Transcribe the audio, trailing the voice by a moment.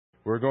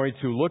We're going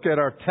to look at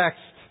our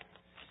text,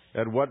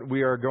 at what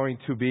we are going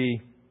to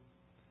be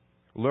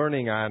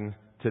learning on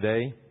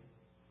today.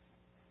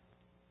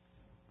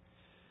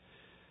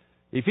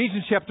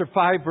 Ephesians chapter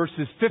 5,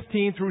 verses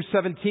 15 through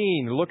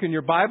 17. Look in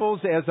your Bibles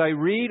as I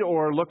read,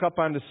 or look up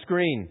on the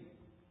screen.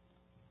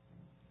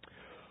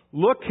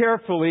 Look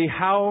carefully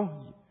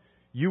how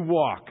you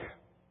walk,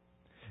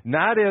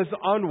 not as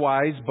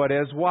unwise, but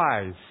as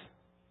wise,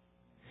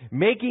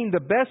 making the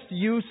best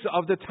use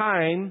of the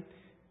time,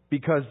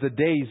 because the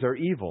days are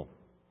evil.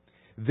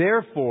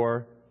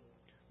 Therefore,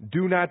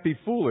 do not be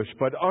foolish,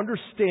 but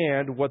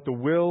understand what the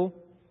will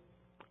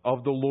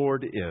of the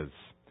Lord is.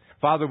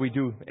 Father, we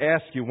do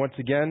ask you once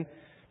again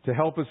to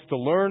help us to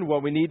learn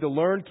what we need to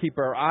learn. Keep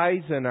our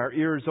eyes and our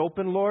ears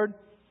open, Lord.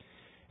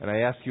 And I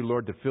ask you,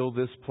 Lord, to fill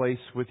this place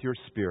with your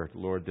Spirit,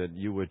 Lord, that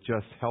you would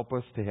just help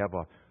us to have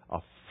a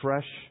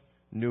fresh,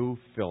 new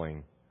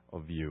filling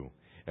of you.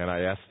 And I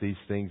ask these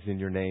things in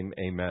your name.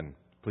 Amen.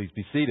 Please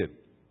be seated.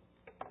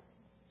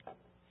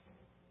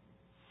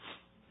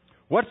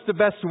 What's the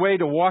best way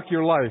to walk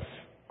your life?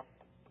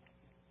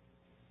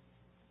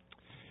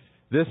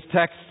 This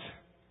text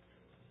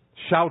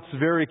shouts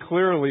very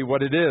clearly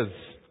what it is.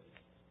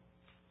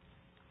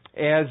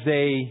 As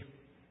a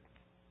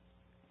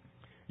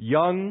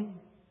young,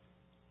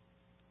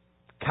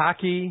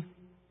 cocky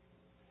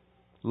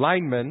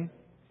lineman,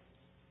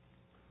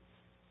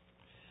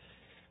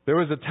 there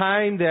was a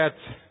time that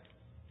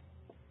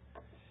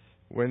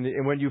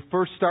when you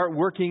first start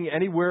working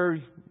anywhere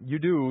you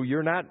do,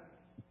 you're not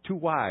too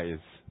wise.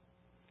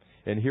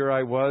 And here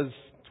I was,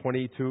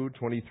 22,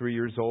 23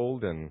 years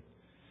old, and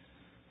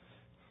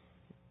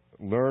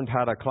learned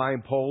how to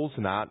climb poles,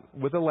 not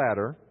with a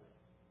ladder,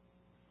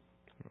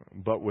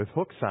 but with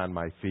hooks on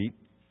my feet.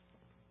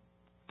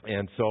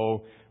 And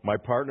so my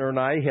partner and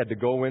I had to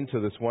go into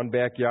this one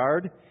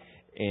backyard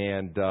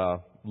and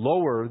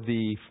lower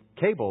the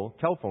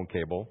telephone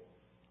cable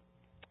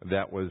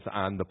that was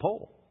on the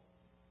pole.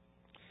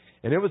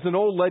 And it was an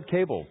old lead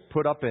cable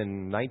put up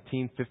in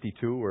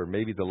 1952 or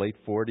maybe the late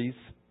 40s.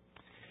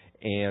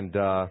 And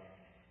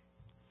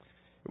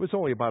it was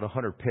only about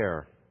 100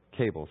 pair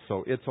cable,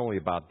 so it's only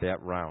about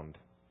that round.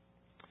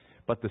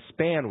 But the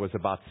span was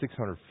about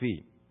 600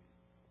 feet.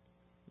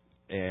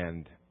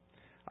 And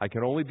I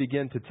can only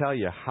begin to tell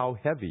you how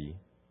heavy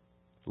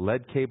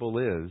lead cable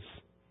is,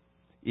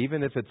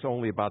 even if it's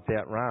only about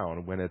that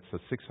round, when it's a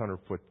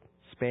 600-foot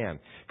span.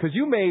 Because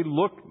you may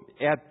look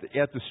at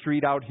the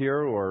street out here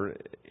or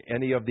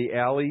any of the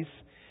alleys,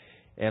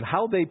 and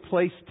how they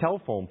place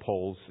telephone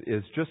poles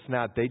is just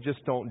not, they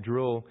just don't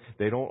drill,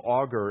 they don't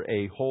auger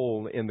a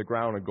hole in the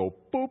ground and go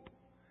boop.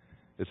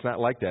 It's not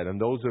like that. And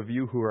those of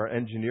you who are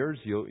engineers,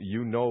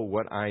 you know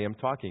what I am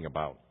talking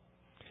about.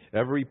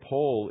 Every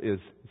pole is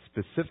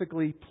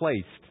specifically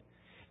placed,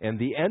 and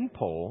the end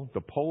pole,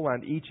 the pole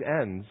on each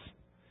ends,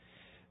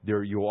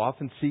 there you'll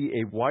often see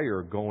a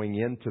wire going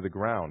into the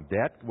ground.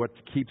 That's what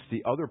keeps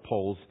the other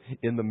poles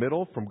in the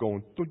middle from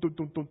going dum, dum,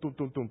 dum, dum, dum,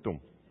 dum, dum, dum.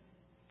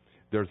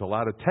 There's a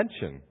lot of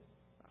tension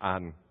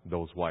on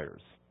those wires.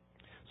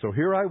 So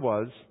here I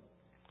was.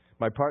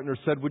 My partner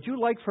said, "Would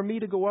you like for me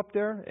to go up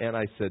there?" And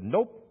I said,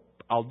 "Nope,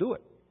 I'll do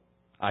it.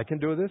 I can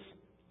do this.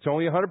 It's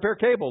only a 100 pair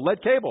cable,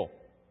 lead cable."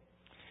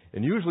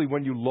 And usually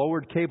when you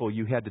lowered cable,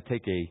 you had to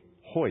take a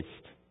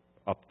hoist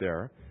up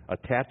there,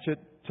 attach it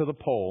to the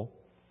pole,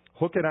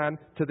 hook it on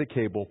to the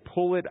cable,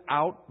 pull it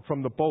out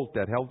from the bolt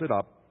that held it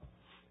up,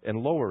 and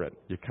lower it.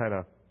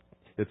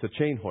 It's a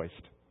chain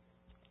hoist.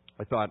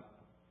 I thought,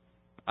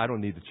 I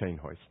don't need the chain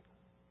hoist.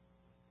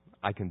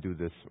 I can do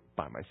this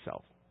by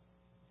myself.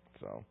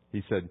 So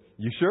he said,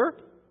 "You sure?"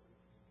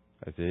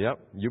 I said, "Yep,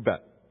 you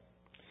bet."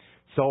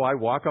 So I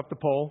walk up the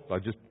pole. I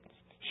just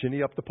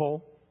shinny up the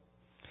pole.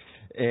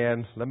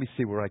 And let me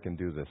see where I can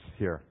do this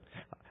here.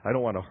 I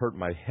don't want to hurt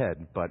my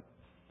head, but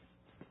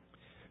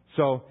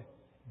so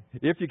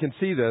if you can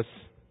see this,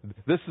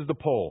 this is the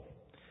pole.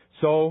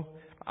 So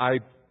I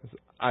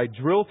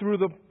drill through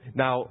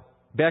now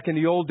back in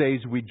the old days,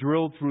 we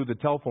drilled through the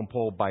telephone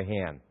pole by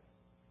hand.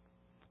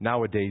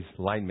 Nowadays,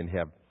 linemen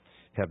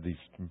have these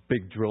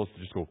big drills to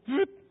just go.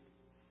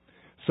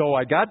 So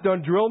I got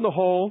done drilling the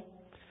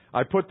hole.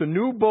 I put the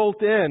new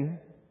bolt in,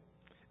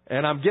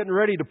 and I'm getting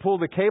ready to pull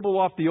the cable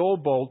off the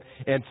old bolt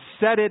and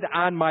set it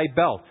on my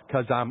belt,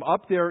 because I'm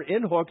up there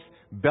in hooks,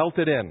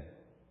 belted in.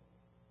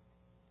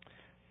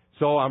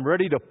 So I'm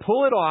ready to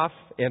pull it off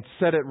and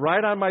set it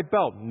right on my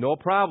belt. No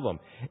problem.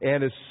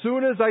 And as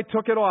soon as I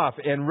took it off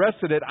and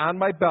rested it on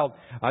my belt,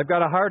 I've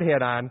got a hard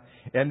hat on,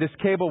 and this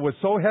cable was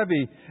so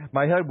heavy,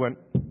 my head went.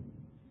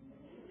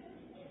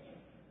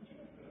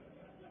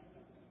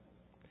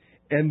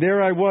 And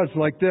there I was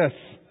like this.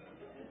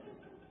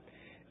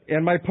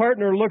 And my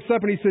partner looks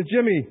up and he says,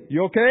 "Jimmy,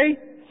 you okay?"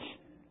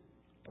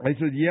 I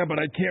said, "Yeah, but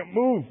I can't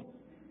move."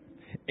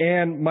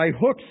 And my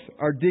hooks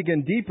are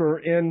digging deeper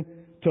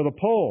into the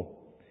pole.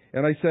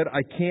 And I said,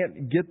 "I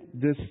can't get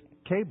this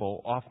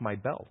cable off my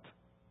belt.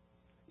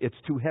 It's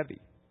too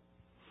heavy."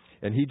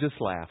 And he just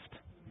laughed.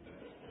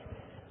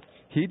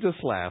 He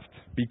just laughed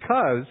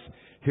because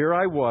here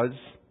I was,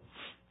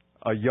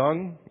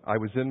 I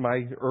was in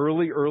my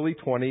early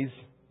 20s,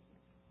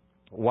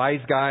 wise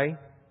guy,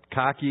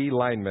 cocky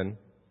lineman.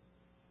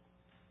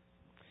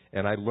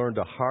 And I learned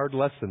a hard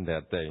lesson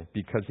that day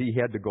because he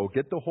had to go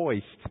get the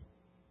hoist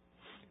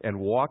and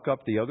walk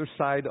up the other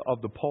side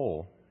of the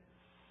pole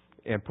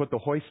and put the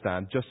hoist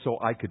on just so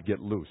I could get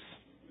loose.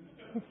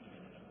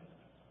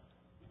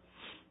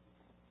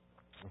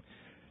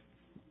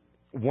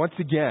 Once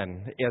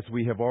again, as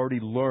we have already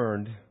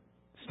learned,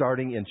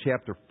 starting in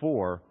chapter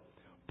 4,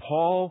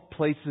 Paul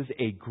places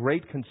a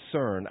great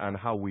concern on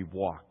how we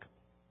walk,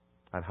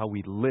 on how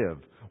we live,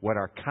 what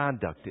our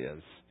conduct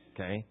is,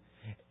 okay?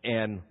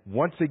 And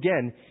once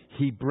again,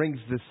 he brings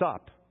this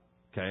up,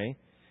 okay?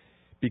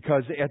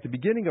 Because at the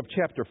beginning of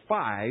chapter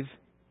 5,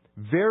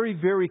 very,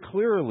 very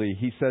clearly,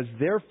 he says,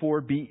 therefore,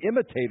 be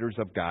imitators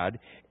of God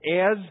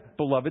as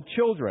beloved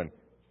children,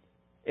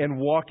 and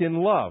walk in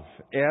love,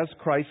 as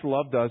Christ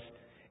loved us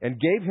and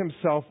gave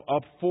himself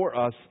up for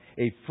us,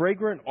 a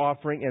fragrant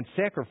offering and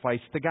sacrifice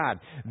to God.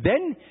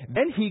 Then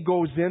he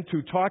goes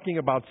into talking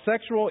about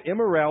sexual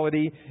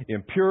immorality,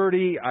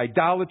 impurity,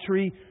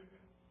 idolatry,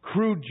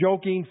 crude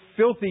joking,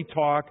 filthy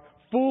talk,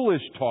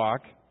 foolish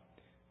talk,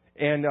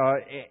 and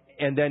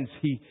then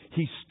he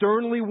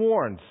sternly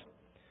warns,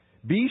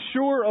 be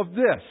sure of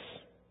this,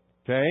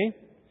 okay?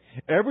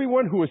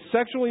 Everyone who is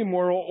sexually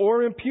immoral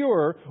or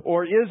impure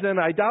or is an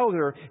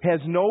idolater has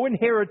no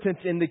inheritance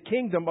in the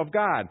kingdom of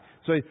God.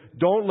 So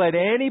don't let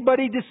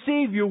anybody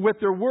deceive you with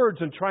their words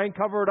and try and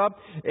cover it up.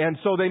 And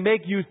so they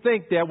make you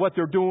think that what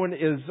they're doing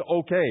is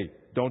okay.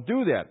 Don't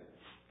do that.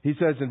 He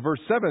says in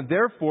verse 7,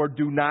 therefore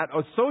do not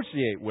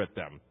associate with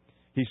them.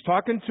 He's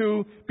talking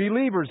to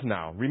believers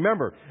now.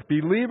 Remember,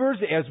 believers,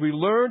 as we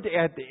learned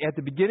at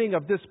the beginning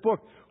of this book,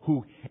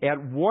 who at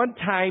one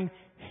time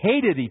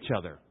hated each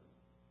other.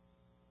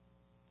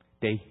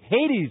 They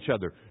hated each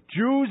other,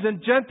 Jews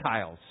and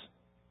Gentiles.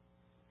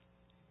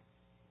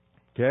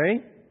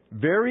 Okay?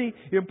 Very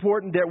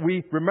important that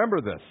we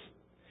remember this.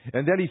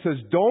 And then he says,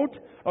 don't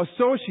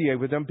associate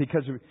with them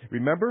because,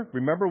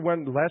 remember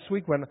when last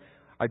week when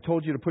I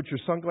told you to put your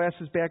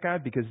sunglasses back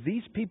on? Because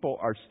these people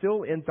are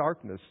still in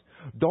darkness.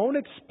 Don't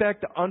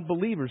expect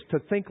unbelievers to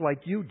think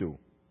like you do.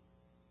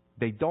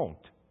 They don't.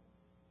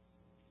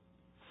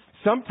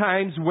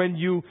 Sometimes when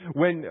you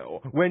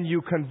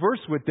converse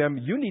with them,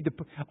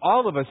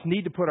 all of us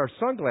need to put our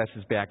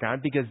sunglasses back on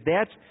because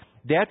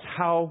that's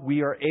how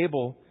we are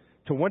able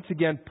to once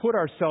again put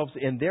ourselves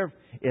in their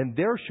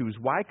shoes.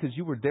 Why? Because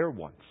you were there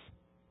once.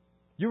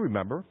 You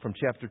remember from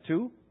chapter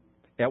 2?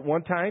 At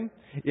one time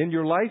in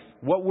your life,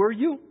 what were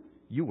you?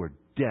 You were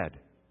dead.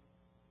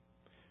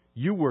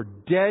 You were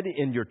dead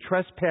in your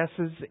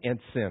trespasses and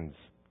sins.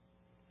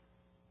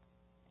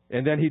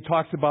 And then he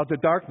talks about the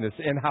darkness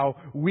and how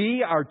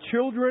we are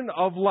children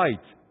of light.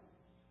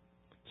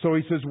 So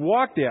he says,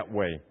 walk that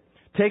way.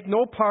 Take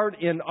no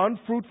part in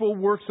unfruitful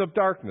works of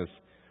darkness,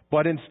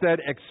 but instead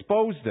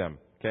expose them.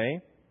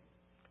 Okay?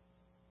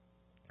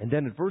 And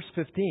then in verse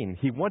 15,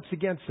 he once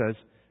again says,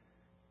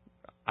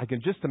 I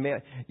can just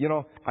imagine,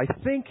 I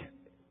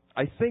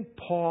think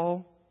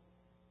Paul,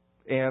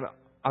 and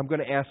I'm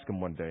going to ask him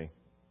one day,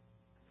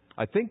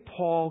 I think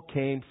Paul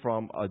came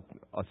from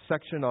a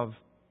section of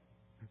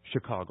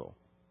Chicago.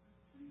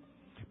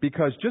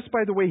 Because just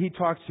by the way he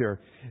talks here,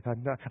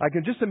 I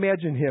can just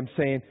imagine him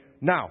saying,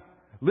 now,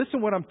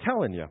 listen what I'm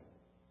telling you.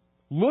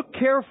 Look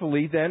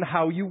carefully then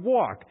how you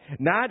walk,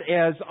 not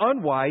as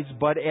unwise,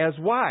 but as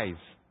wise.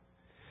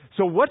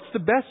 So what's the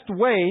best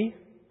way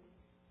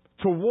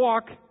to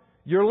walk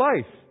your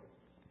life?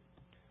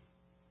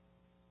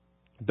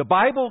 The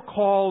Bible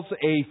calls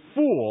a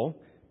fool,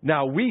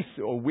 now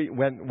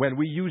when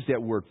we use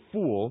that word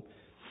fool,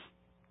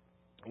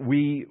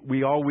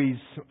 we always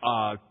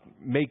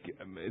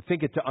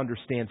think it to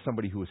understand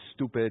somebody who is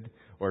stupid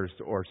or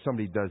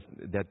somebody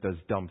that does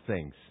dumb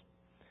things.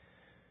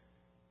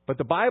 But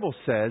the Bible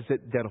says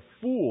that a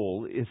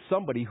fool is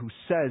somebody who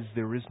says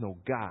there is no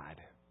God.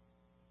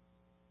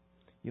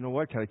 You know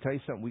what? Can I tell you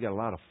something? We got a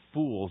lot of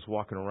fools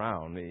walking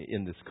around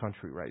in this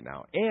country right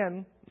now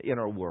and in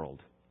our world.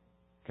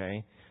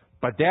 Okay?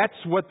 But that's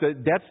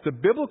the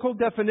biblical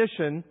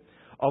definition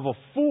of a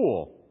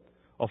fool.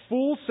 A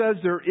fool says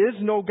there is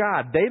no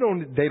God. They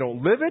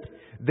don't live it.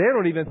 They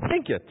don't even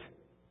think it.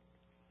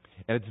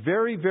 And it's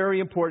very, very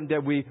important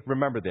that we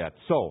remember that.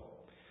 So,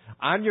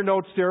 on your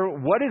notes there,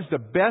 what is the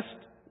best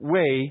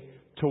way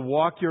to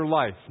walk your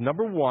life?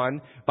 Number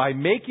one, by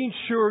making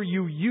sure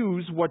you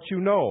use what you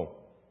know.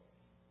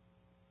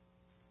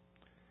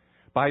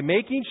 By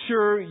making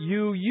sure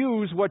you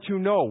use what you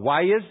know.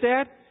 Why is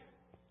that?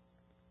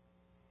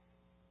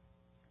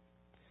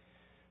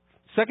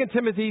 2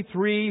 Timothy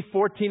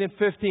 3:14 and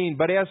 15.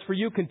 But as for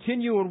you,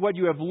 continue in what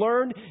you have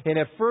learned and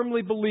have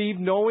firmly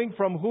believed, knowing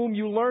from whom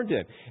you learned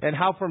it, and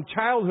how from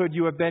childhood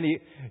you have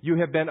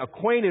been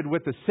acquainted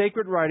with the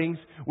sacred writings,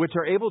 which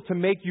are able to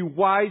make you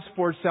wise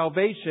for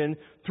salvation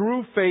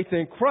through faith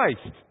in Christ.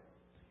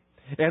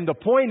 And the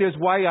point is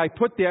why I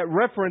put that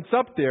reference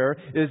up there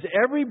is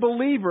every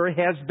believer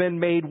has been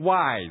made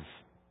wise.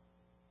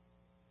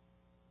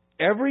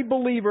 Every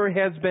believer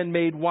has been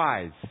made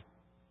wise.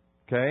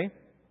 Okay?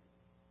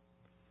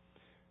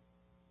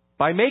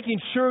 By making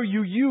sure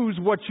you use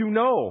what you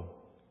know.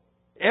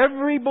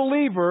 Every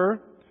believer,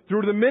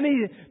 through the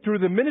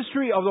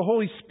ministry of the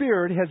Holy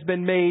Spirit, has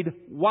been made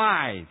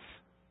wise.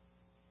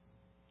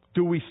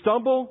 Do we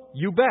stumble?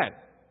 You bet.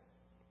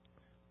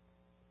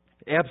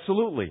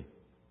 Absolutely.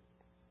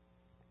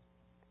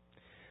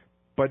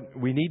 But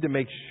we need to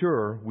make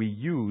sure we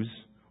use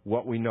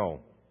what we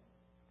know.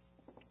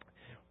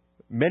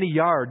 Many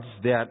yards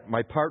that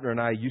my partner and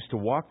I used to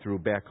walk through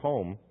back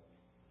home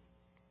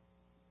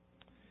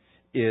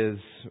is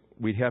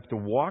we'd have to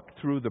walk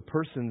through the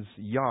person's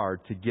yard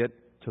to get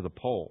to the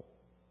pole.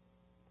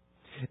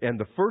 And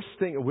the first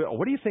thing,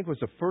 what do you think was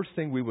the first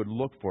thing we would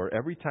look for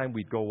every time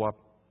we'd go up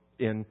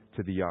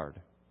into the yard?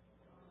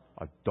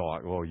 A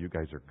dog. Oh, you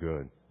guys are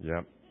good.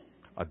 Yep.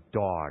 A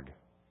dog.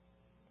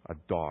 A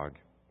dog.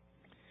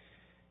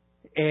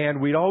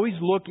 And we'd always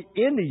look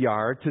in the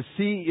yard to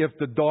see if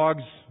the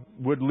dogs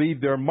would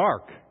leave their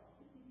mark.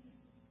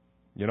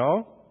 You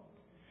know?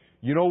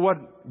 You know what?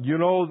 You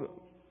know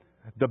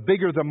the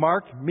bigger the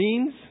mark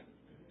means?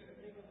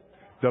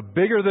 The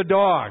bigger the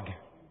dog.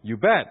 You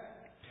bet.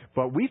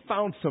 But we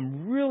found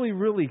some really,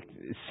 really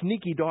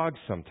sneaky dogs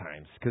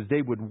sometimes because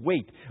they would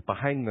wait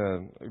behind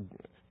the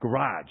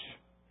garage.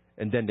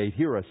 And then they'd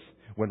hear us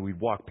when we'd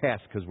walk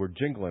past because we're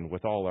jingling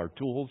with all our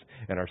tools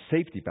and our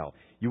safety belt.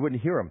 You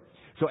wouldn't hear them.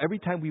 So every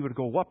time we would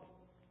go up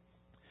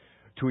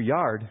to a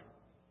yard,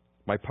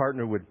 my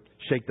partner would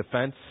shake the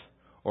fence,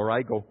 or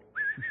I go,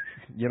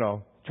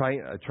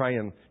 try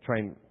and,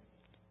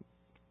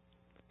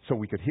 so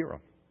we could hear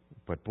them.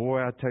 But boy,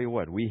 I'll tell you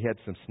what, we had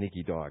some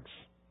sneaky dogs.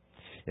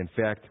 In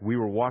fact, we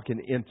were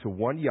walking into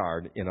one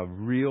yard in a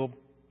real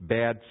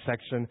bad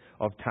section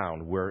of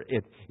town where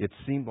it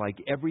seemed like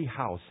every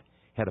house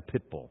had a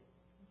pit bull.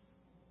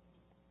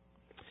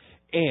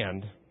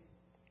 And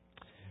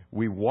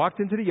we walked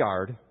into the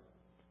yard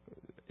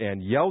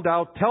and yelled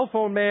out,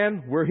 "Telephone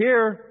man, we're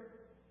here."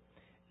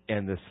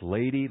 And this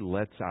lady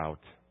lets out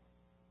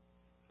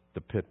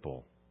the pit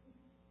bull.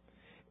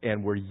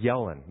 And we're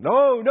yelling,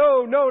 "No,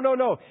 no, no, no,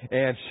 no."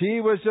 And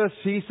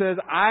she says,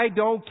 "I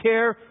don't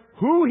care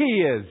who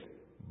he is.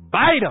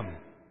 Bite him.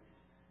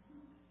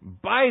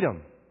 Bite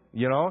him."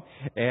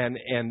 And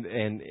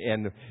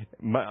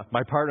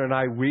my partner and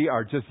I, we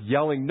are just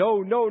yelling,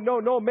 "No, no, no,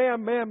 no,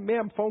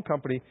 ma'am, phone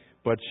company."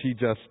 But she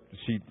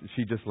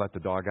just let the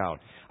dog out.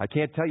 I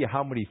can't tell you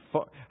how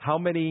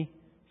many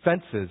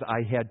fences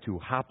I had to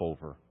hop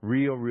over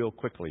real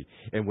quickly.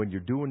 And when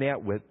you're doing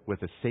that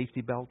with a safety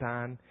belt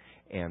on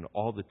and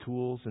all the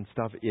tools and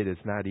stuff, it is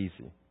not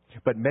easy.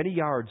 But many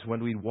yards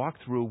when we'd walk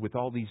through with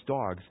all these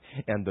dogs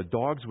and the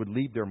dogs would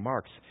leave their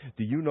marks,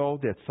 do you know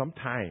that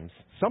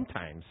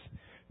sometimes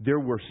there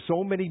were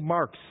so many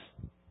marks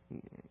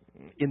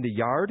in the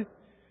yard,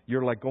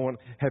 you're like going,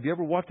 have you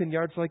ever walked in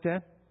yards like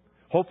that?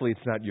 Hopefully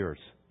it's not yours.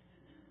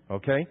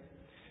 Okay?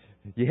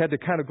 You had to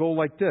kind of go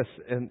like this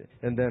and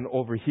then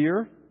over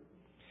here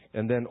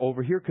and then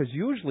over here, because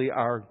usually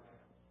our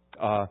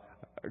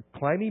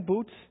climbing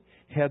boots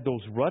had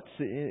those ruts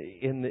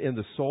in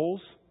the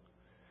soles.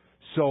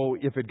 So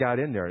if it got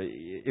in there,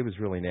 it was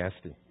really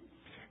nasty.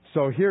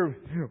 So here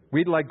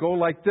we'd go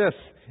like this,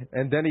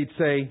 and then he'd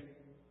say,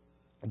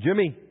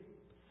 "Jimmy,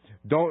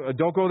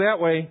 don't go that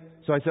way."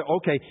 So I said,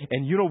 "Okay."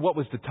 And you know what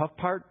was the tough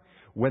part?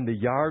 When the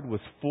yard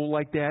was full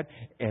like that,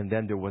 and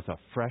then there was a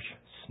fresh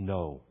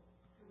snow.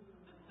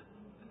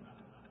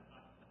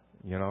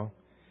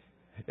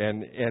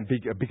 And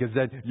because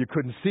then you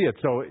couldn't see it.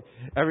 So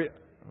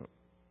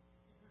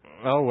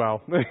oh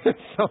well.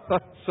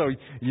 so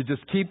you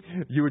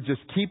would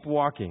just keep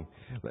walking.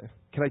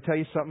 Can I tell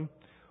you something?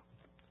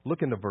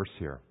 Look in the verse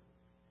here.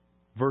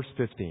 Verse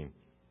 15.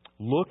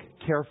 Look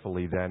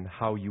carefully then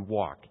how you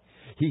walk.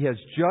 He has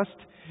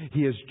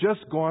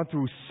just gone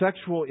through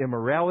sexual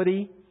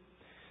immorality,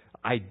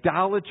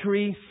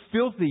 idolatry,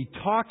 filthy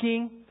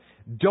talking.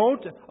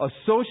 Don't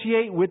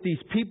associate with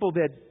these people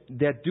that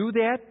do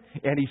that.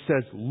 And he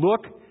says,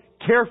 look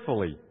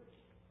carefully.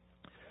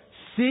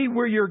 See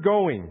where you're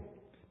going.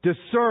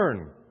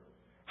 Discern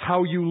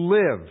how you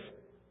live.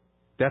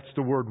 That's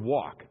the word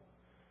walk.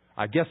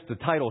 I guess the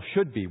title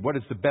should be, what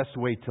is the best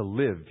way to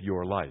live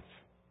your life?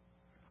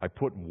 I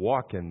put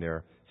walk in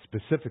there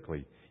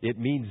specifically. It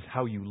means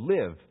how you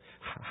live,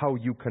 how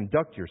you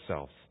conduct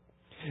yourselves.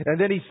 And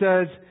then he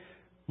says,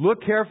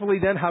 look carefully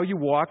then how you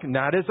walk,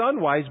 not as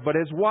unwise, but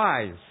as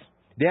wise.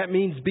 That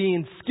means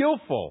being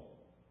skillful.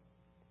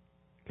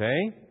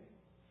 Okay?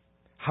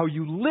 How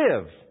you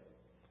live.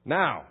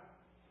 Now,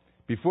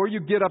 before you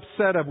get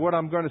upset of what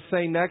I'm going to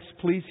say next,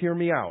 please hear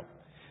me out.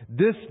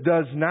 This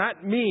does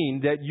not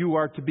mean that you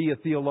are to be a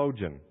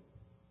theologian.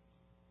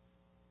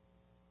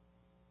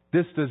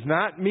 This does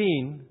not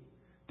mean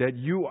that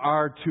you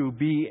are to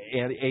be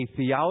a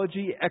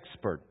theology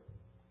expert.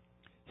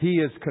 He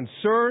is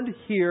concerned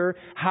here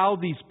how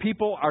these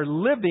people are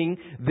living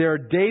their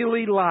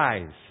daily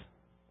lives.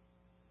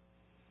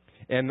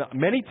 And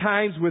many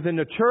times within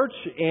the church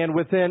and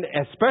within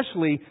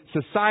especially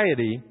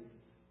society,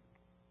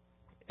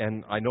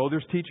 and I know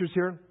there's teachers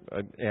here,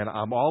 and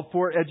I'm all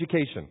for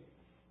education.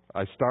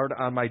 I start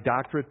on my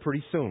doctorate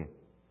pretty soon.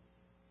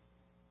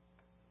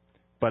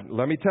 But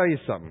let me tell you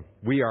something.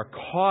 We are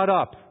caught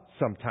up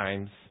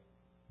sometimes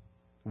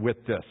with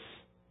this.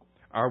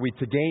 Are we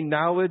to gain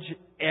knowledge?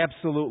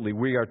 Absolutely.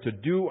 We are to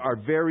do our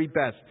very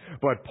best.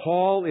 But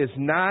Paul is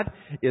not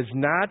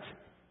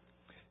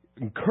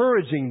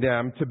encouraging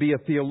them to be a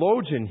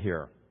theologian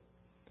here.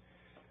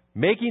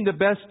 Making the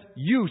best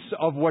use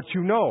of what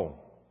you know.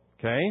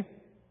 Okay?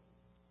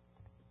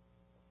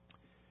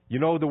 You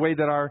know the way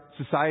that our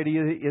society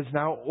is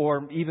now,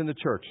 or even the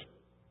church.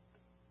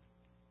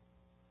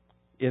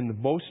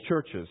 In most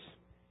churches,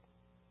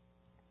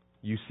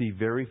 you see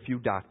very few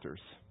doctors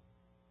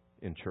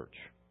in church.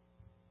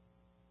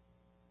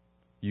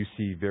 You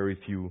see very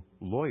few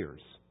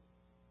lawyers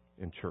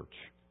in church.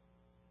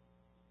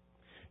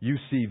 You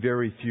see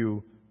very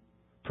few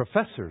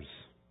professors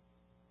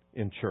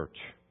in church.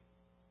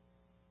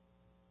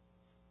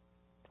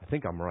 I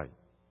think I'm right.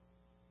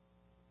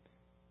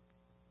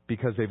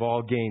 Because they've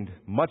all gained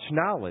much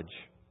knowledge.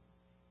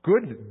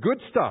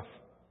 Good stuff.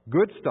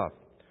 Good stuff.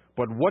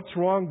 But what's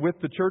wrong with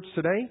the church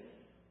today?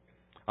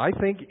 I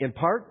think, in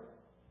part,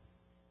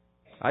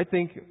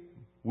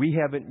 we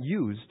haven't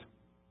used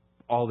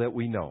all that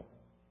we know.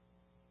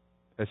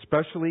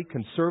 Especially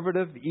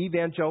conservative,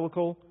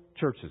 evangelical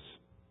churches.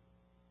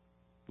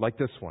 Like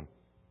this one.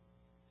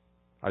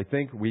 I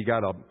think we've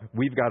got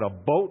a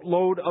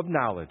boatload of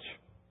knowledge,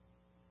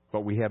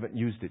 but we haven't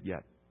used it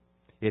yet.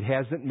 It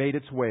hasn't made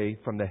its way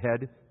from the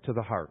head to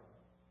the heart.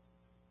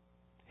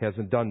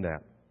 Hasn't done that.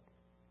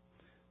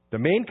 The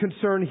main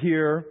concern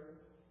here,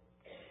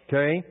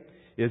 okay,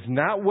 is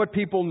not what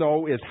people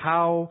know, is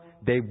how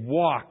they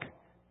walk,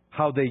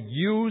 how they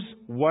use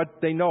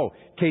what they know.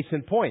 Case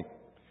in point,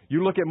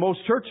 you look at most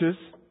churches,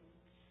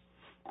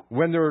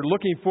 when they're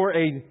looking for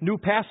a new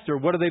pastor,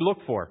 what do they look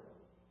for?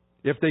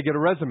 If they get a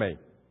resume.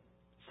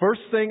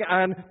 First thing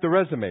on the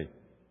resume,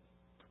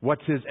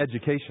 what's his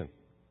education?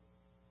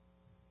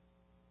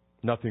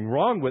 Nothing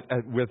wrong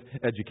with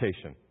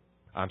education.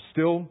 I'm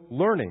still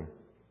learning.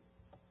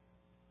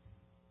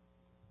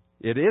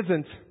 It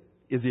isn't,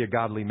 is he a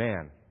godly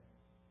man?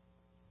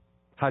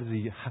 How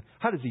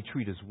does he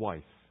treat his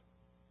wife?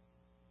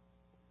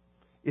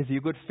 Is he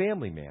a good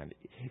family man?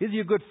 Is he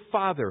a good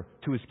father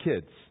to his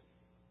kids?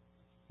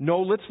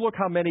 No, let's look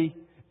how many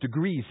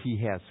degrees he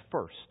has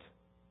first.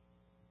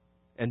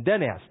 And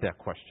then ask that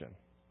question.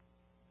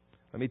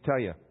 Let me tell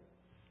you,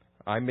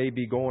 I may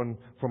be going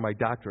for my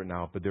doctorate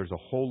now, but there's a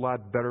whole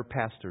lot better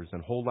pastors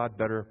and a whole lot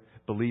better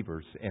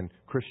believers and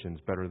Christians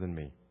better than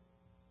me.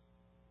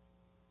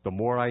 The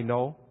more I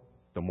know,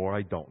 the more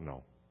I don't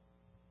know.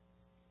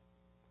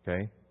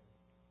 Okay?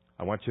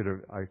 I want you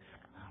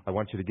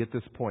to get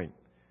this point.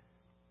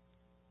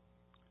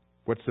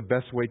 What's the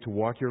best way to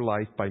walk your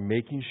life? By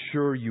making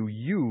sure you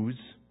use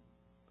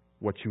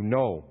what you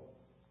know.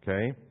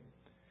 Okay?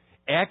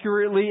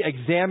 Accurately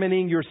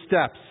examining your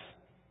steps.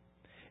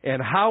 And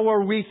how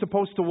are we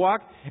supposed to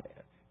walk?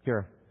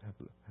 Here,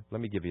 let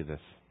me give you this.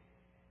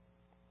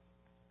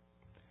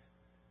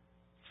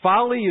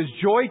 Folly is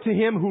joy to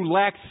him who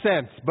lacks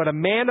sense, but a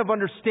man of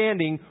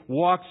understanding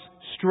walks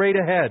straight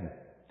ahead.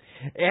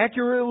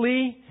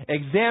 Accurately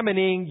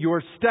examining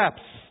your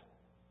steps.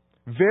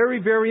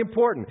 Very, very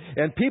important.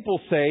 And people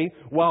say,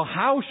 well,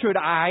 how should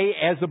I,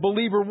 as a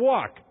believer,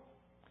 walk?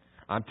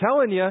 I'm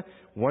telling you,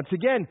 once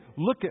again,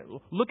 look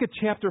at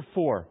chapter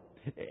 4.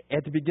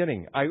 At the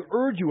beginning, I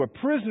urge you, a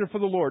prisoner for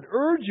the Lord,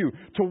 urge you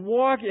to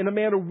walk in a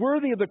manner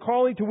worthy of the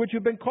calling to which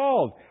you've been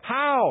called.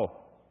 How?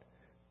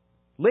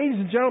 Ladies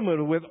and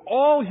gentlemen, with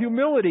all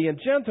humility and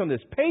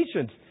gentleness,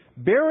 patience,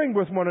 bearing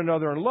with one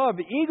another in love,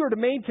 eager to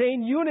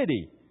maintain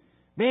unity.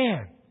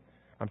 Man,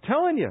 I'm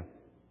telling you,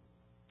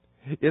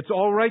 it's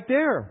all right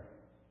there.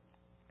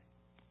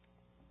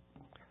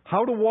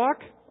 How to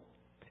walk?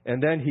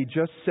 And then he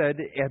just said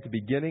at the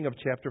beginning of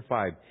chapter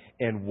 5,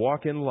 and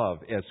walk in love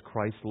as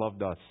Christ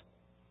loved us.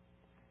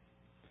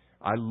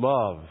 I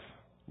love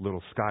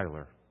little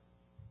Skylar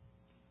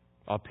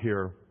up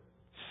here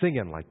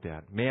singing like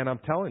that. Man, I'm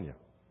telling you,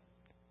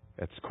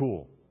 that's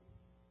cool.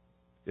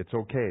 It's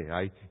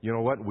okay. You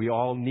know what? We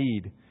all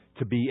need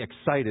to be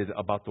excited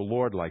about the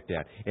Lord like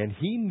that. And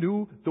he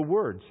knew the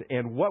words.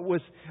 And what were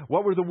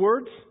the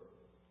words?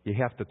 You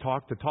have to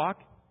talk the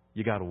talk.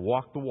 You got to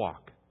walk the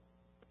walk.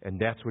 And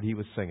that's what he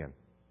was singing.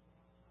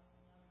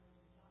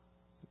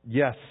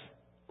 Yes,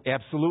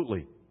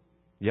 absolutely.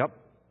 Yep.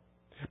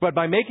 But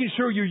by making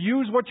sure you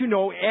use what you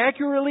know,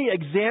 accurately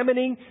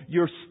examining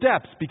your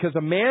steps, because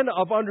a man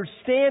of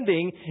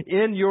understanding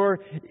in your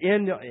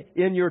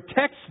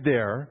text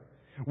there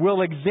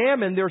will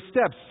examine their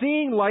steps,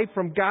 seeing life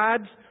from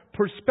God's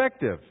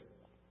perspective.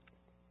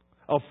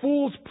 A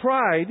fool's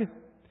pride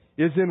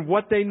is in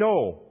what they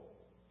know.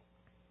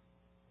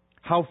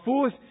 How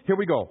foolish, here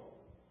we go.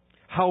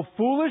 How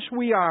foolish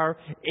we are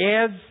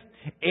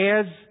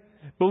as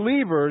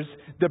believers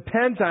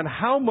depends on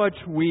how much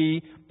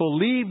we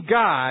believe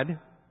God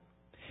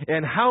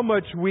and how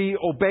much we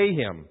obey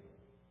Him.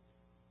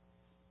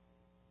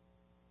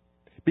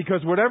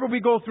 Because whatever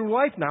we go through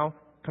life now,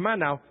 come on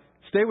now,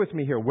 stay with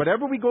me here.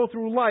 Whatever we go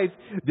through life,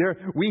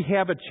 we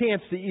have a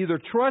chance to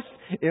either trust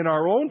in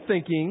our own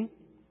thinking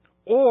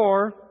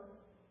or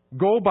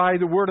go by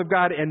the Word of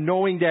God and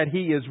knowing that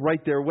He is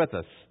right there with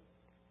us.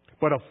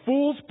 But a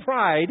fool's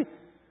pride,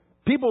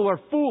 people are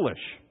foolish.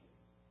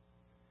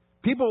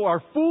 People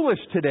are foolish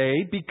today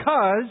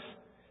because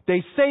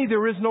they say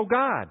there is no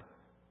God.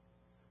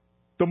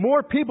 The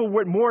more people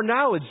with more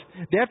knowledge,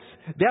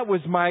 that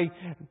was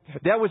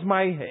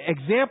my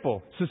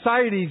example.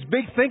 Society's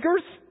big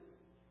thinkers,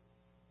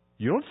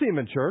 you don't see them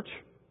in church.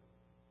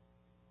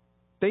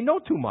 They know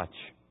too much.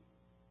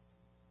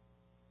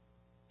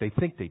 They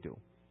think they do.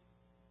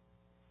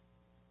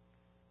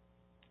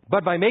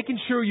 But by making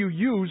sure you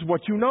use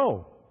what you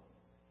know.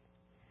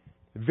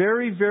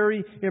 Very,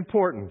 very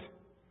important.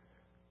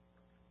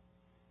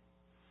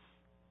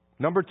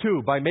 Number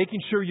 2, by making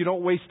sure you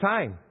don't waste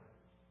time.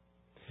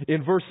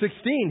 In verse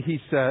 16, he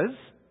says,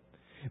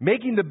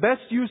 making the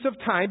best use of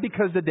time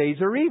because the days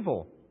are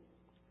evil.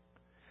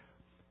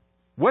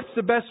 What's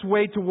the best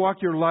way to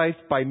walk your life?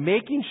 By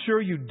making sure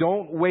you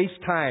don't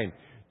waste time.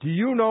 Do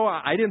you know,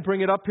 I didn't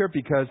bring it up here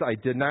because I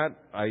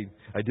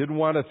didn't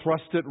want to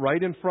thrust it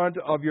right in front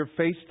of your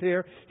face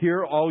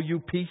here, all you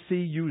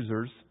PC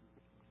users.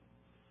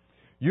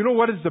 You know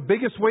what is the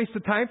biggest waste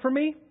of time for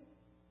me?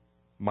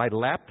 My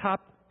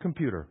laptop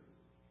computer.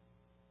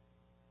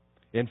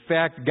 In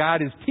fact,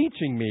 God is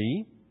teaching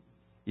me,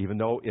 even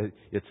though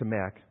it's a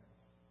Mac.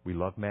 We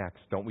love Macs,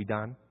 don't we,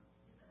 Don?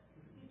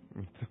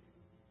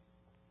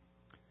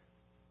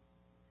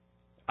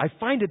 I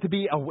find it to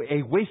be a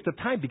waste of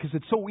time because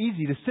it's so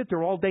easy to sit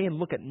there all day and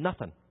look at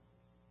nothing.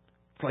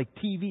 It's like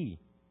TV.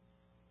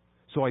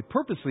 So I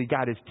purposely,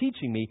 God is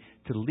teaching me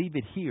to leave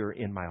it here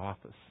in my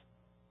office.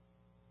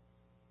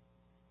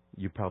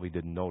 You probably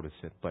didn't notice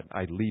it, but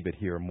I leave it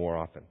here more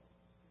often.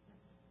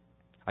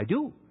 I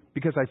do.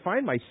 Because I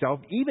find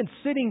myself, even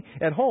sitting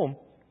at home,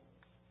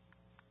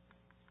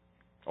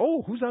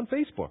 oh, who's on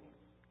Facebook?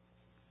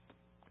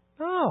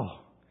 Oh,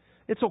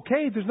 it's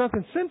okay. There's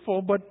nothing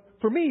sinful, but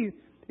for me,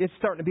 it's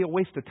starting to be a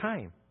waste of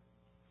time.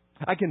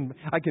 I can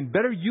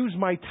better use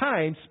my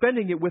time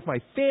spending it with my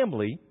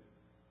family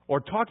or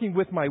talking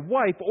with my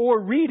wife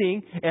or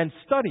reading and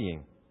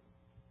studying.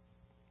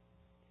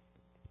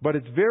 But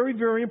it's very,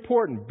 very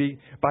important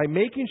by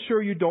making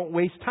sure you don't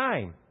waste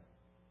time.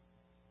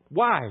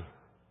 Why?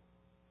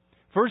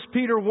 1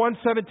 Peter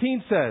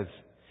 1:17 says,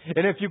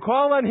 and if you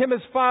call on Him as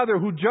Father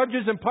who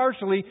judges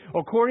impartially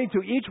according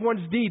to each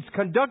one's deeds,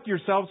 conduct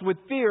yourselves with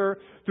fear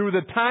through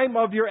the time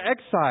of your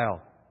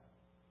exile.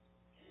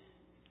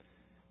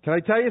 Can I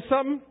tell you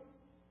something?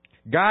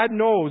 God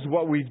knows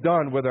what we've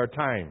done with our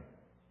time.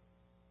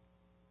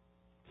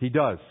 He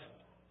does.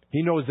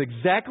 He knows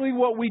exactly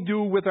what we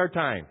do with our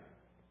time.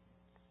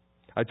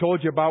 I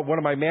told you about one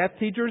of my math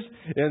teachers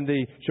in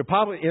the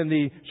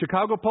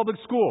Chicago Public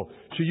School.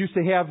 She used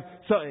to have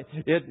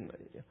it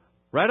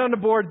right on the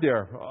board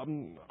there,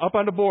 up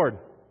on the board.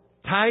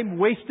 Time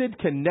wasted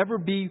can never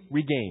be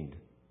regained.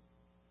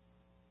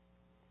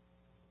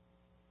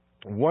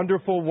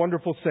 Wonderful,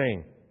 wonderful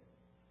saying.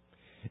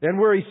 And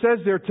where he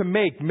says there to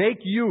make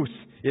use,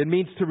 it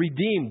means to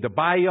redeem, to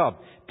buy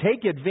up.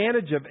 Take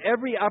advantage of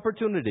every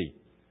opportunity.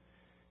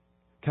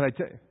 Can I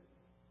tell you?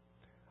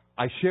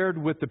 I shared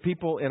with the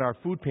people in our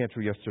food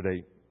pantry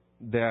yesterday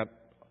that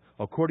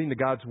according to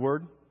God's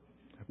Word,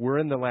 we're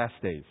in the last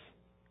days.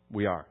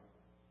 We are.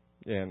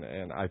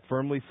 And I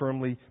firmly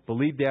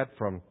believe that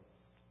from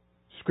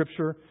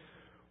Scripture.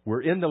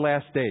 We're in the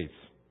last days.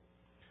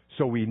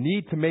 So we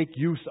need to make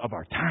use of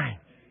our time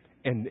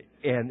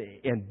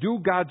and do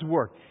God's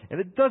work. And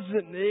it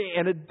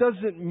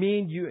doesn't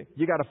mean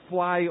you got to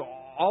fly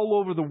all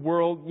over the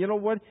world. You know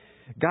what?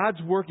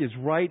 God's work is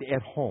right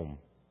at home.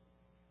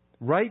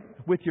 Right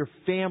with your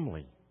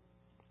family.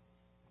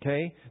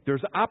 Okay?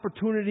 There's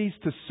opportunities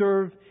to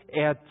serve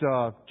at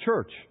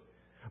church.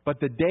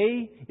 But the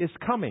day is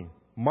coming.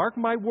 Mark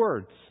my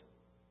words.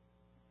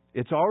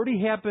 It's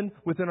already happened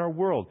within our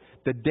world.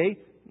 The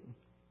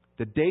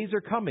days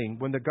are coming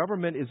when the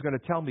government is going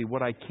to tell me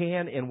what I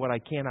can and what I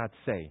cannot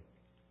say.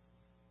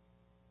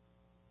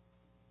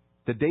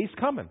 The day's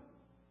coming.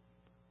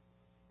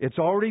 It's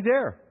already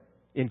there.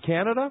 In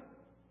Canada,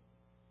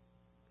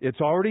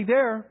 it's already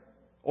there.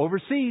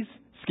 Overseas,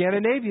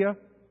 Scandinavia,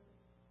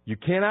 you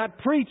cannot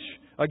preach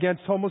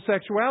against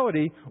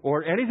homosexuality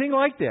or anything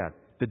like that.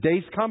 The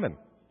day's coming.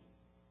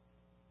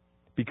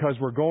 Because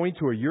we're going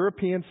to a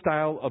European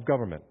style of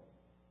government.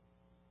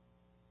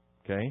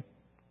 Okay?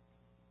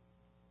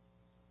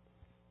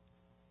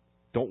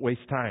 Don't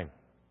waste time.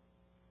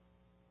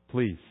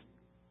 Please.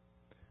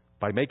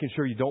 By making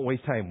sure you don't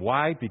waste time.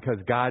 Why? Because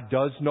God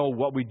does know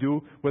what we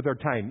do with our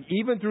time.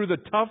 Even through the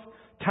tough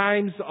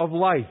times of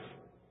life.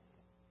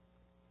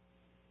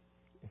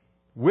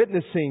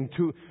 Witnessing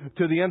to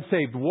the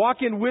unsaved. Walk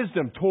in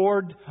wisdom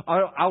toward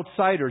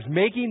outsiders.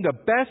 Making the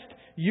best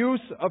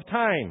use of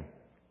time.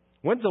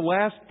 When's the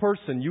last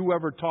person you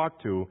ever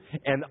talked to,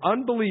 an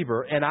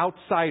unbeliever, an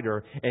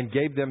outsider, and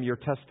gave them your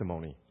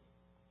testimony?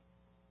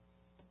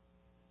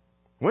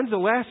 When's the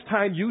last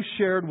time you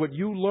shared what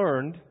you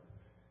learned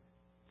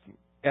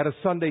at a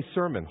Sunday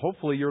sermon?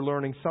 Hopefully you're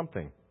learning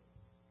something.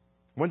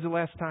 When's the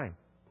last time?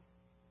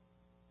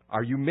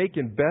 Are you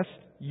making best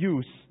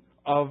use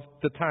of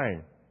the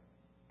time?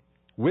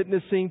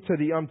 Witnessing to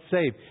the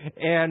unsaved.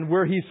 And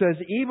where he says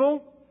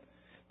evil,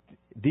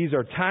 these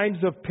are times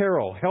of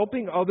peril,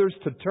 helping others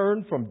to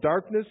turn from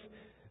darkness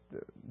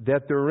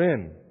that they're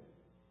in.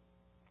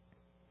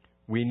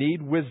 We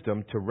need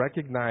wisdom to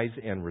recognize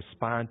and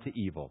respond to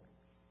evil.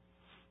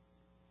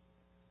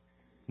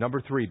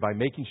 Number 3, by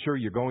making sure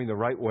you're going the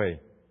right way.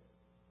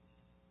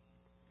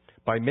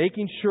 By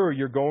making sure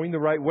you're going the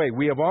right way.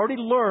 We have already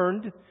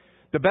learned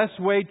the best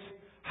way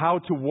how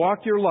to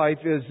walk your life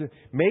is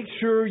make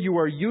sure you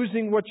are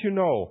using what you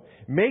know.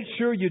 Make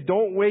sure you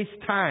don't waste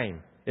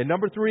time. And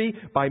number 3,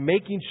 by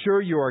making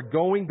sure you are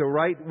going the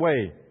right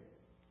way.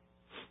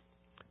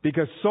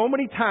 Because so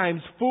many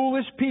times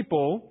foolish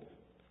people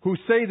who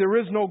say there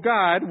is no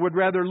God would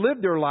rather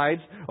live their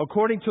lives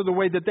according to the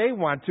way that they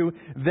want to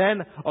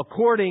than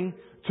according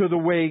to the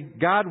way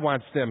God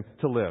wants them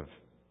to live.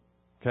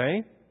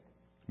 Okay?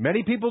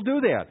 Many people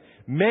do that.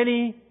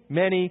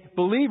 Many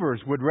believers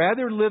would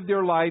rather live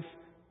their life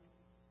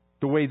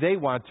the way they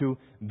want to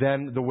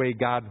than the way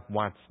God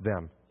wants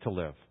them to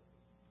live.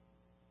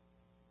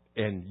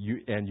 And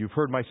you've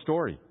heard my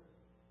story.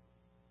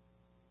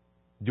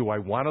 Do I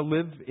want to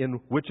live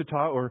in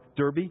Wichita or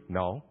Derby?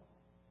 No.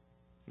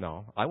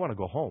 I want to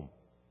go home.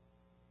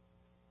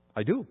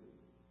 I do.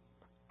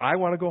 I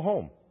want to go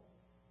home.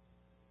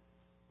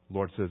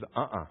 Lord says,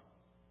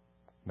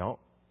 No.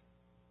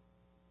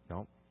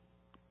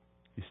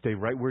 You stay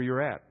right where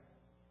you're at.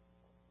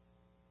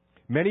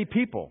 Many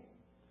people,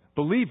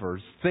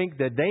 believers, think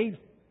that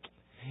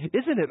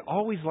isn't it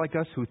always like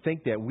us who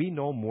think that we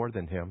know more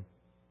than Him?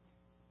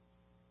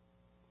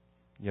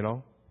 You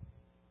know?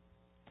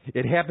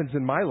 It happens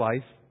in my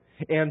life.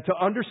 And to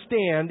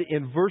understand,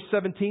 in verse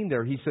 17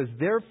 there, he says,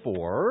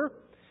 therefore,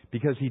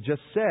 because he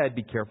just said,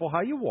 be careful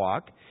how you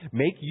walk,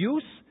 make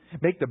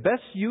the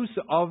best use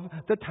of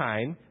the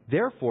time.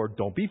 Therefore,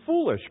 don't be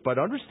foolish, but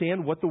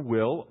understand what the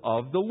will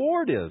of the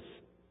Lord is.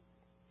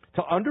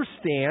 To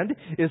understand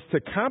is to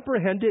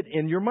comprehend it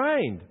in your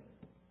mind.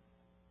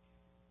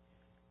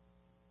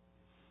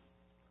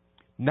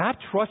 Not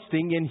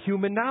trusting in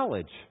human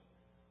knowledge.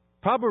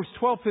 Proverbs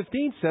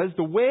 12:15 says,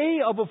 the way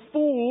of a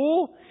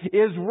fool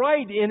is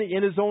right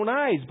in his own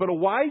eyes, but a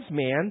wise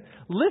man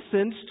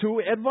listens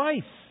to advice.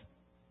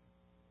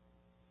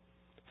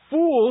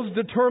 Fools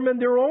determine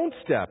their own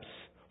steps.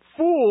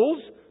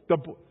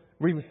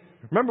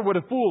 Remember what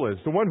a fool is,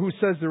 the one who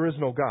says there is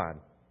no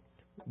God.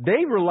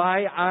 They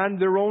rely on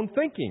their own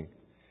thinking.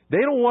 They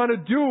don't want to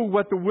do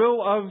what the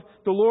will of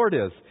the Lord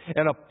is.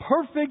 And a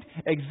perfect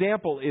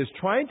example is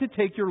trying to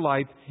take your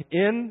life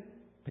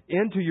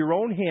into your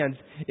own hands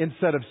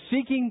instead of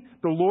seeking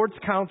the Lord's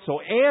counsel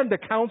and the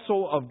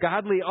counsel of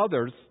godly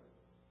others.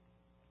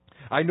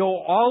 I know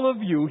all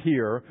of you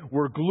here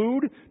were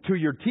glued to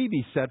your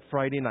TV set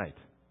Friday night.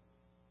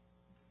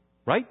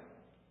 Right?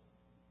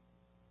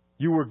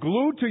 You were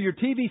glued to your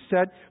TV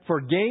set for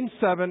Game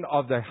 7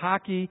 of the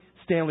Hockey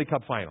Stanley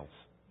Cup Finals.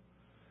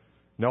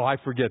 No, I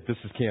forget. This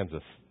is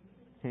Kansas.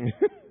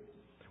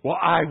 Well,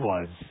 I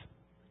was.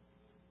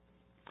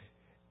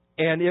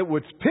 And it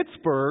was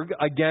Pittsburgh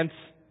against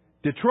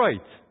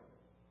Detroit.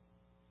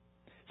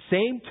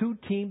 Same two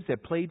teams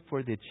that played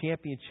for the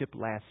championship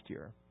last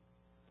year.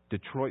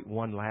 Detroit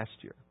won last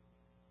year.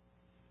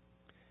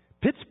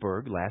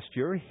 Pittsburgh last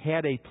year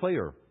had a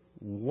player.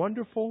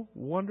 Wonderful,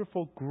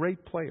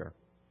 great player.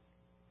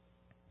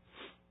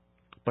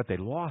 But they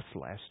lost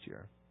last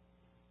year.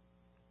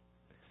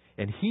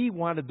 And he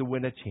wanted to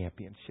win a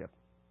championship.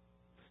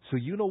 So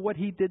you know what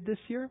he did this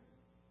year?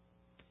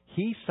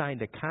 He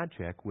signed a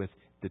contract with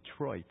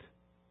Detroit.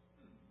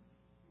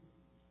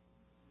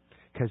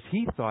 Because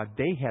he thought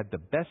they had the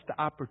best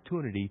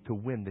opportunity to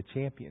win the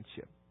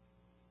championship.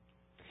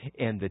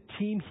 And the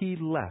team he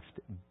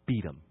left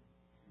beat him.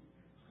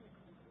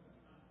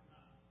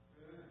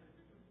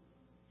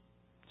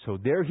 So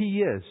there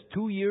he is,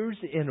 2 years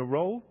in a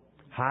row,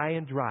 high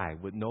and dry,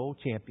 with no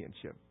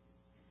championship.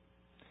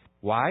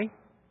 Why?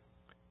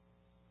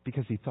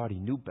 Because he thought he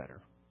knew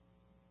better.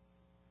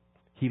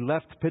 He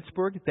left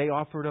Pittsburgh. They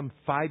offered him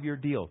a 5-year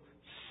deal,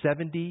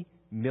 $70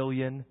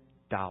 million.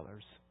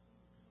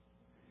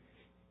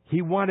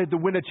 He wanted to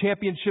win a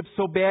championship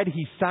so bad,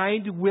 he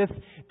signed with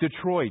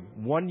Detroit.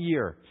 1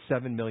 year,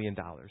 $7 million.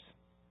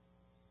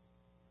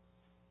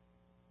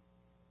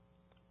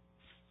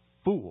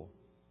 Fool.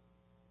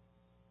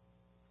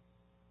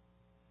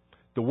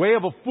 The way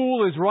of a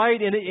fool is right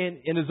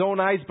in his own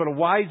eyes, but a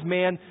wise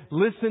man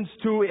listens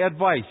to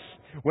advice.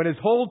 When his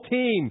whole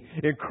team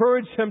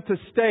encouraged him to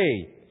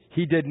stay,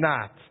 he did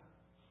not.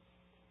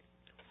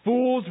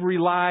 Fools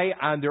rely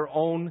on their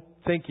own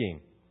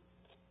thinking.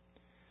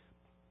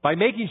 By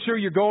making sure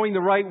you're going the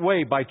right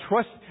way, by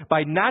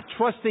not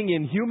trusting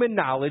in human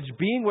knowledge,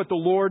 being what the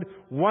Lord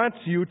wants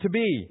you to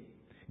be.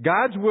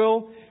 God's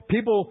will,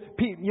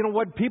 You know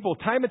what? People,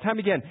 time and time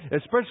again,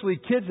 especially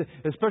kids,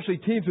 especially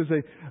teens, who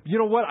say, you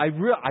know what? I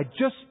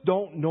just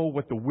don't know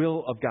what the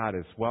will of God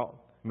is. Well,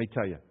 let me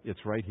tell you, it's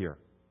right here.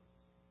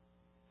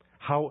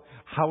 How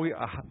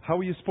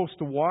are you supposed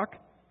to walk?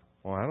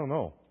 Well, I don't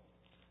know.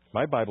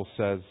 My Bible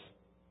says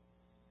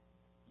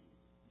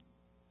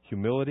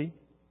humility,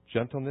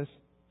 gentleness,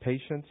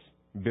 patience,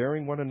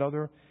 bearing one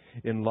another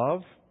in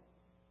love.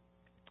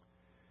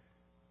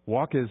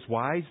 Walk as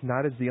wise,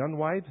 not as the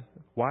unwise.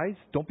 Wise.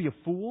 Don't be a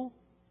fool.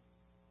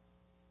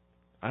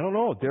 I don't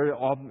know.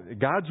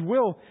 God's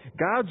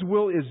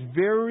will is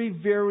very,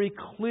 very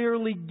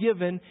clearly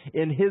given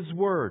in His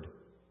Word.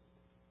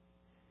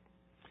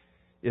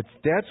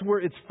 That's where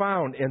it's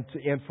found,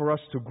 and for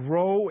us to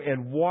grow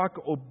and walk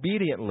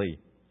obediently.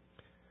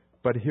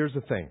 But here's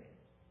the thing.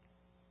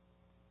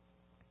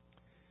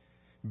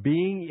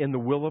 Being in the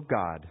will of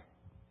God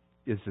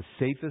is the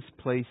safest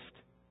place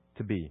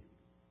to be.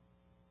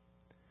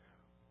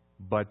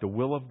 But the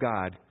will of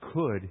God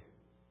could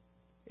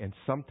and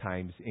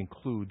sometimes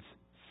includes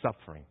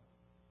suffering.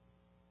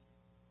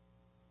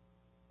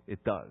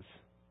 It does.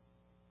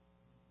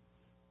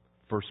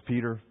 1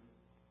 Peter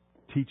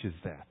teaches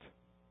that.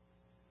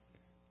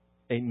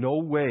 Ain't no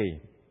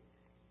way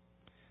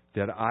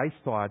that I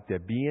thought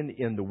that being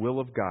in the will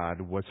of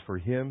God was for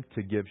Him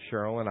to give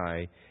Cheryl and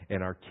I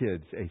and our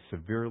kids a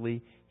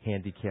severely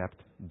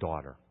handicapped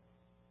daughter.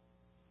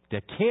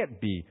 That can't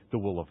be the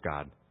will of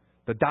God.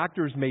 The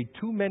doctors made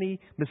too many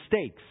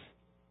mistakes.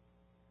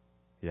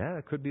 Yeah,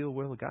 it could be the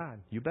will of God.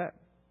 You bet.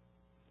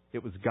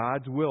 It was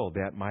God's will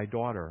that my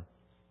daughter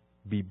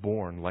be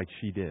born like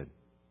she did.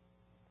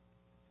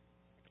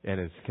 And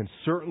it can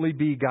certainly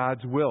be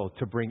God's will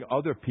to bring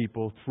other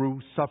people through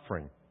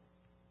suffering.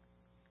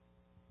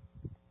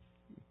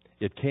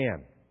 It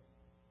can.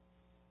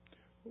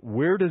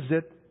 Where does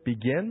it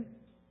begin?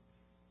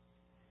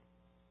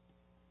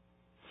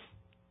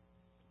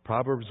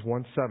 Proverbs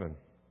 1:7.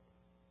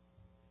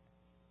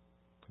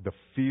 The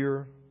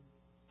fear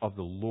of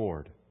the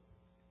Lord.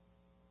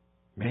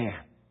 Man,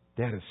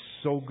 that is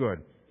so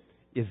good.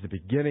 Is the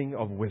beginning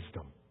of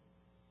wisdom.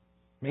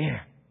 Man.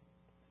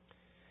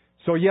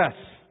 So yes,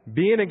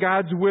 being in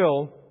God's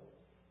will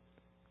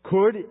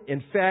could,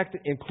 in fact,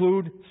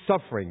 include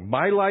suffering.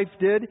 My life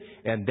did,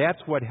 and that's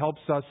what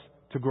helps us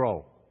to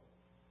grow.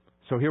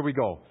 So here we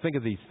go. Think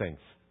of these things.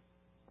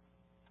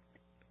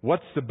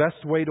 What's the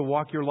best way to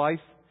walk your life?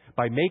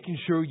 By making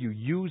sure you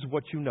use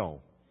what you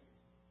know.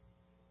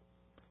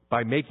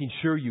 By making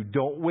sure you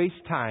don't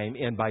waste time,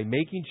 and by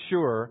making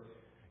sure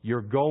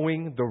you're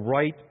going the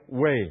right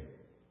way.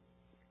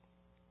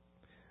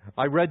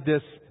 I read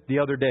this the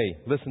other day.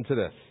 Listen to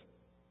this.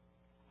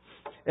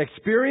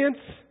 Experience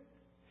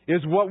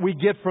is what we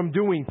get from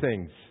doing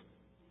things.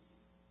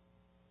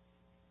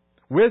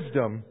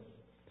 Wisdom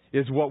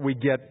is what we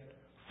get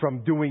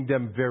from doing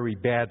them very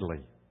badly.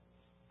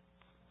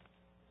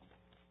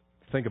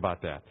 Think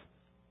about that.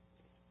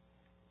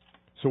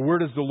 So where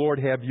does the Lord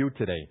have you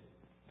today?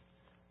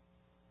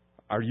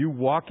 Are you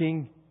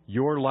walking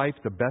your life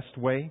the best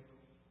way?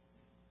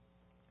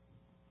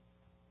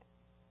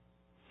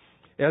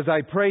 As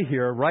I pray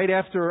here, right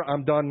after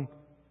I'm done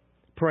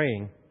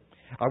praying,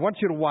 I want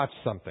you to watch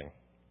something.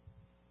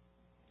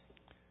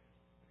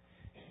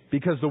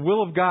 Because the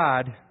will of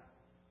God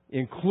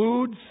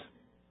includes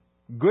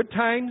good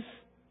times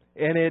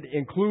and it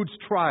includes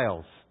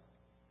trials.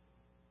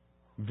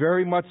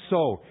 Very much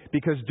so.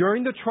 Because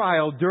during the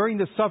trial, during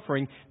the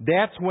suffering,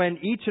 that's when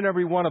each and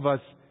every one of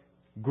us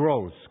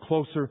grows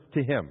closer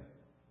to Him.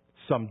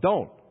 Some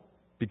don't,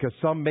 because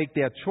some make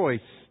that choice.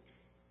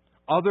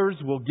 Others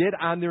will get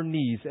on their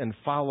knees and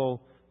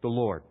follow the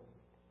Lord.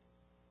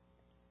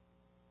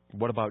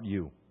 What about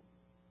you?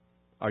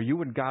 Are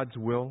you in God's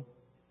will?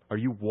 Are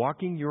you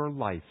walking your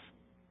life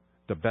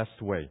the best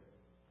way?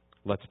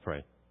 Let's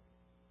pray.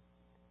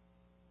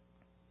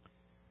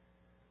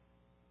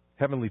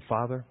 Heavenly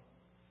Father,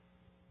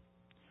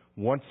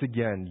 once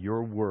again,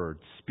 your word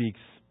speaks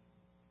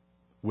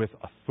with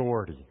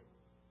authority,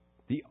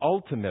 the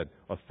ultimate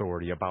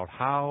authority about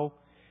how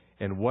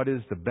and what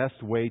is the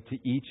best way to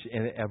each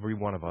and every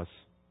one of us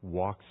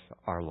walks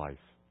our life.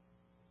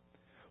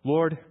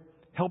 Lord,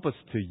 help us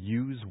to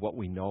use what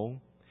we know.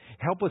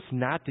 Help us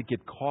not to get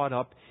caught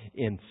up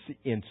in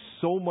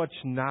so much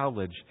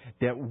knowledge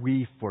that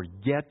we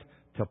forget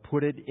to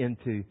put it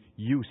into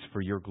use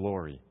for your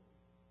glory.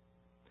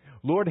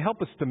 Lord,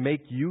 help us to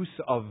make use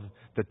of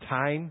the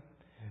time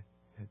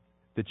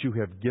that you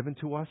have given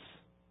to us.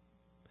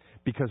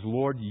 Because,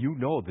 Lord, you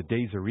know the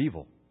days are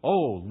evil.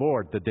 Oh,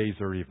 Lord, the days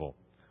are evil.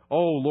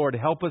 Oh, Lord,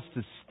 help us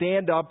to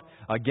stand up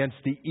against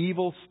the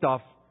evil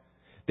stuff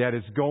that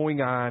is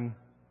going on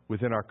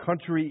within our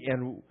country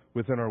and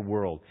within our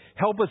world.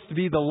 Help us to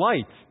be the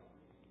light,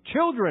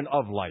 children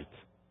of light.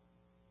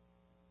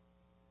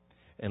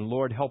 And,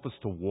 Lord, help us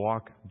to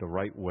walk the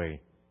right way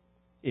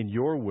in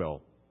your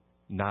will,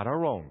 not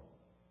our own.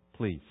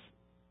 Please.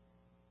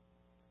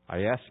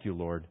 I ask you,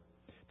 Lord,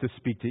 to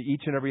speak to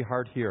each and every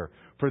heart here.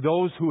 For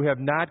those who have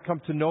not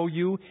come to know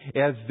You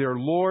as their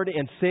Lord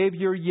and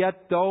Savior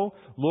yet, though,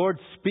 Lord,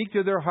 speak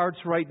to their hearts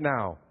right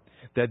now,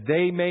 that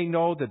they may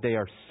know that they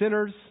are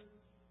sinners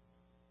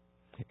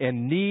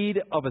in need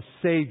of a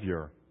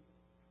Savior.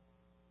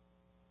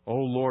 Oh,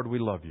 Lord, we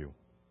love You.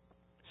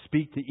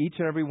 Speak to each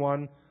and every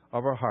one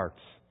of our hearts,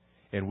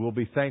 and we'll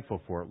be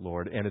thankful for it,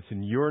 Lord. And it's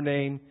in Your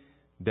name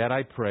that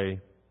I pray.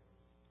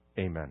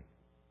 Amen.